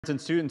And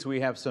students,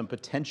 we have some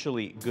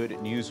potentially good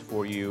news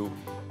for you.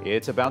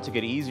 It's about to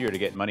get easier to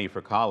get money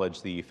for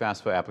college. The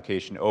FAFSA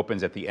application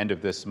opens at the end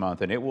of this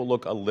month, and it will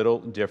look a little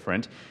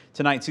different.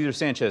 Tonight, Cesar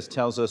Sanchez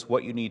tells us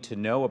what you need to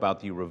know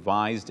about the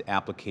revised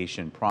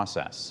application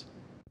process.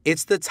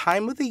 It's the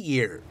time of the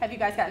year. Have you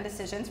guys gotten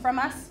decisions from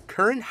us?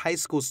 Current high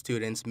school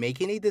students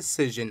making a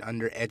decision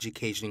under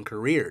education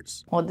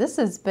careers. Well, this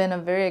has been a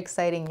very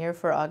exciting year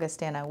for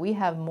Augustana. We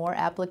have more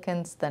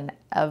applicants than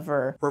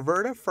ever.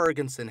 Roberta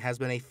Ferguson has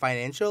been a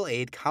financial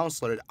aid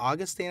counselor at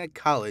Augustana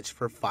College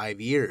for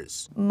 5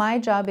 years. My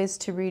job is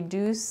to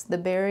reduce the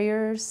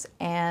barriers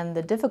and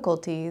the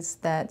difficulties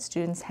that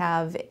students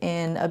have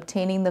in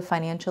obtaining the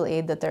financial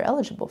aid that they're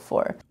eligible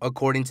for.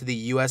 According to the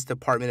U.S.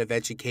 Department of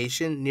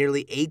Education,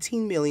 nearly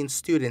 18 million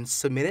students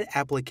submitted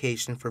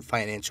application for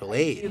financial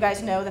aid. You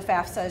guys know the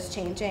FAFSA is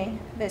changing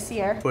this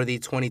year. For the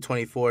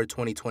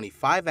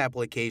 2024-2025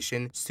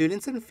 application,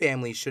 students and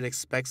families should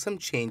expect some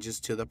changes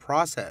to the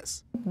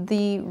process.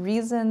 The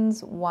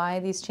reasons why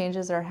these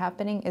changes are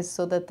happening is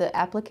so that the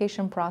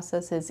application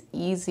process is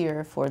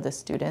easier for the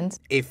students.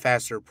 A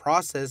faster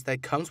process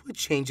that comes with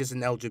changes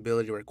in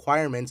eligibility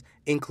requirements,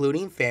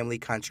 including family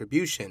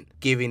contribution,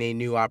 giving a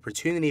new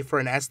opportunity for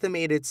an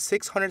estimated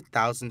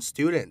 600,000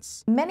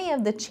 students. Many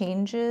of the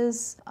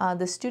changes,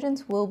 the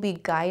students will be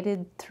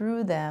guided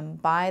through them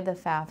by the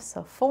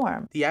FAFSA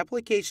form. The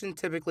application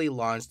typically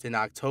launched in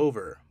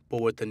October.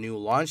 But with the new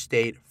launch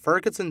date,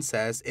 Ferguson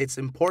says it's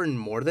important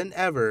more than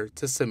ever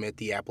to submit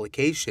the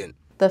application.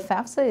 The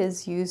FAFSA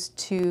is used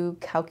to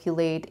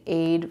calculate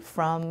aid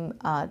from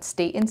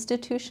state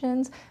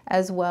institutions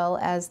as well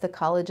as the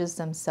colleges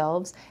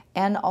themselves,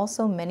 and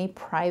also many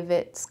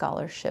private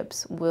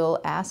scholarships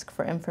will ask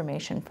for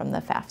information from the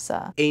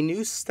FAFSA. A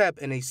new step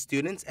in a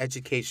student's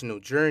educational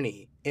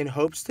journey in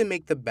hopes to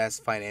make the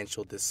best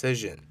financial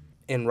decision.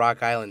 In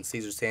Rock Island,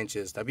 Cesar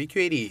Sanchez,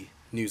 WQAD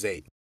News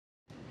 8.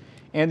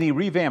 And the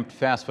revamped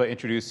FAFSA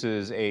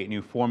introduces a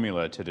new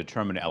formula to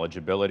determine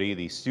eligibility.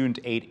 The Student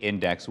Aid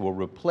Index will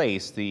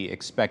replace the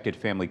expected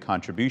family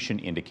contribution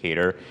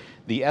indicator.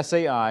 The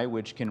SAI,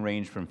 which can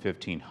range from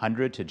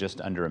 $1,500 to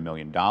just under $1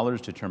 million,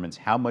 determines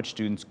how much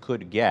students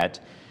could get.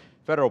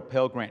 Federal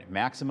Pell Grant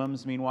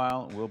maximums,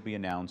 meanwhile, will be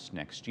announced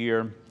next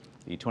year.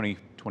 The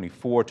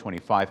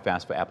 2024-25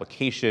 FAFSA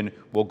application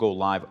will go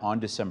live on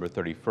December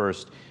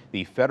 31st.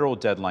 The federal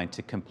deadline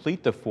to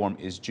complete the form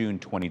is June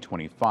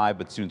 2025,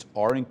 but students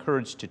are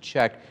encouraged to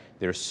check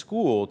their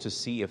school to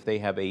see if they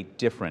have a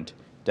different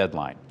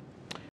deadline.